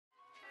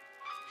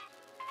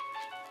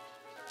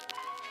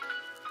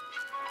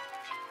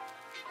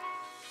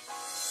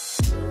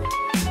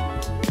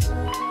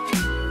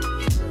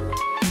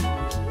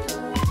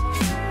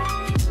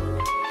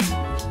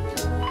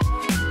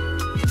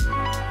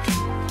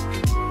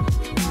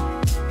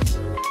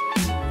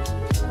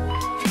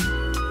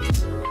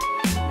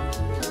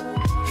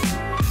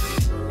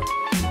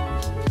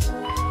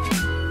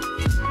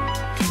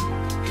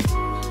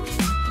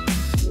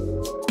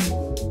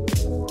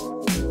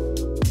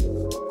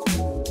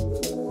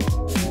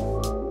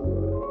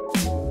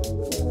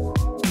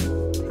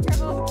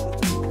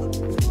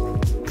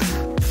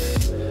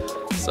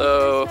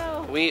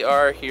We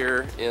are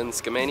here in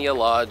Skamania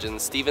Lodge in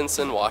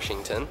Stevenson,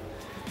 Washington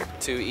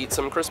to eat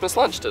some Christmas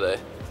lunch today.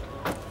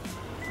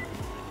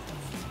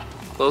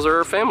 Those are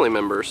our family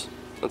members.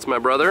 That's my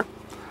brother.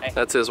 Hey.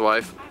 That's his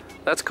wife.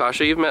 That's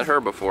Kasha. You've met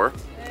her before.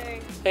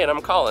 Hey. Hey, and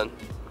I'm Colin.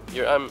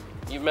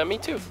 You've met me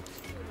too.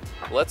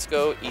 Let's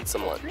go eat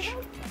some lunch.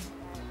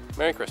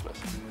 Merry Christmas.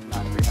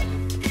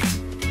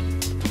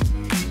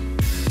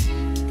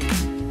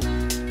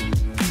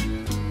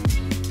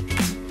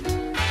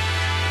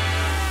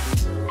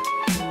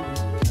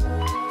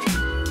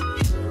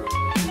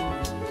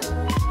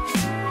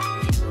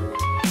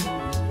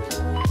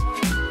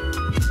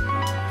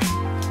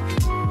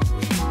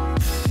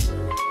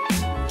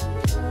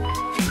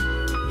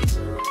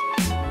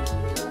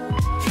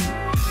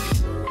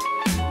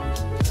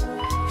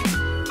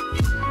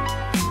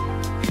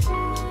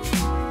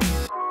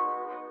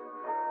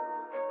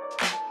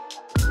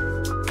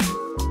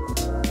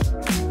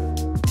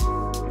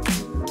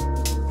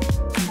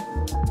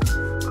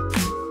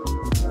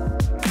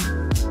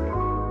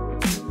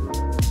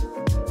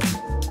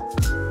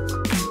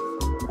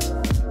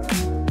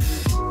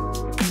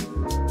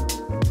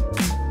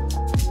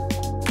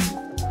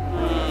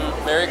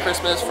 Merry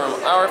Christmas from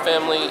our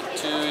family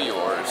to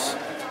yours.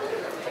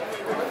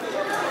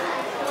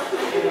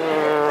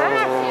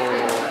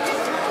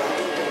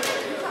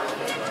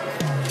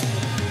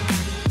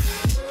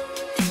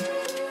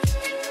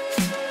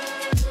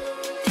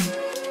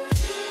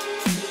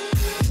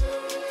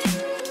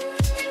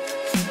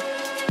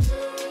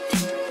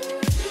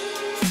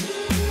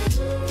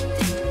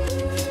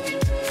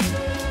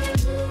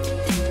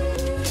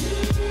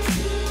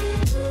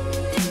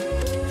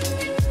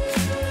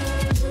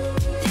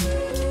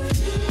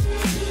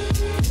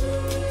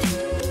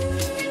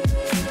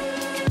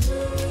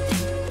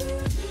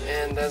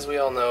 As we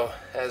all know,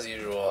 as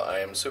usual, I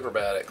am super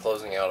bad at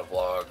closing out a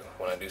vlog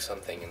when I do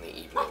something in the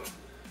evening.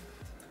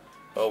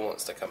 Bo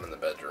wants to come in the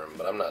bedroom,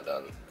 but I'm not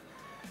done.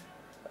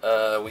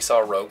 We saw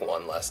Rogue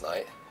One last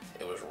night.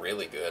 It was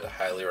really good. I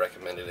highly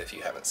recommend it if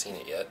you haven't seen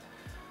it yet.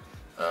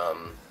 A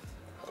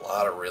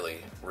lot of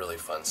really, really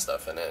fun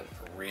stuff in it.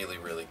 Really,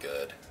 really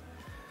good.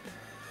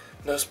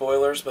 No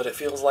spoilers, but it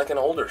feels like an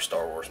older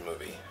Star Wars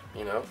movie,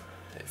 you know?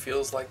 It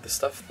feels like the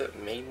stuff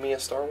that made me a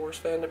Star Wars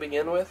fan to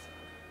begin with.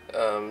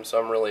 So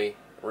I'm really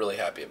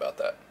happy about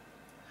that.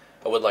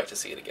 I would like to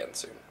see it again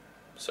soon.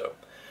 So,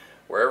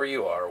 wherever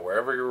you are,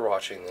 wherever you're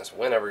watching this,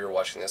 whenever you're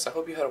watching this, I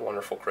hope you had a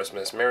wonderful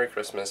Christmas, Merry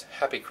Christmas,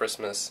 Happy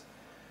Christmas,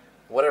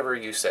 whatever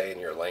you say in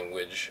your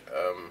language.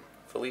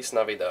 Feliz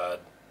Navidad.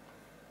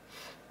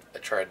 I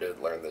tried to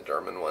learn the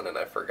German one and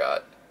I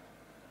forgot.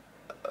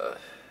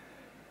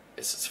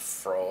 It's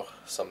Froh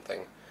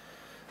something.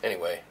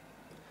 Anyway,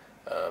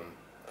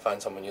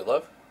 find someone you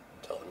love,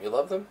 tell them you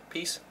love them,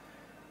 peace,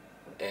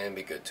 and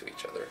be good to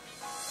each other.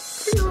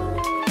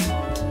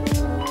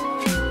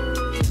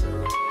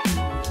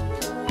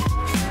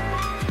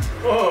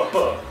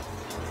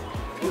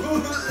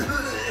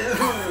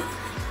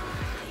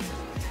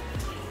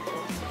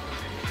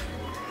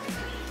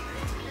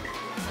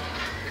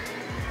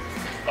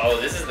 Oh,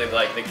 this is the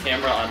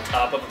camera on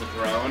top of the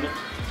drone.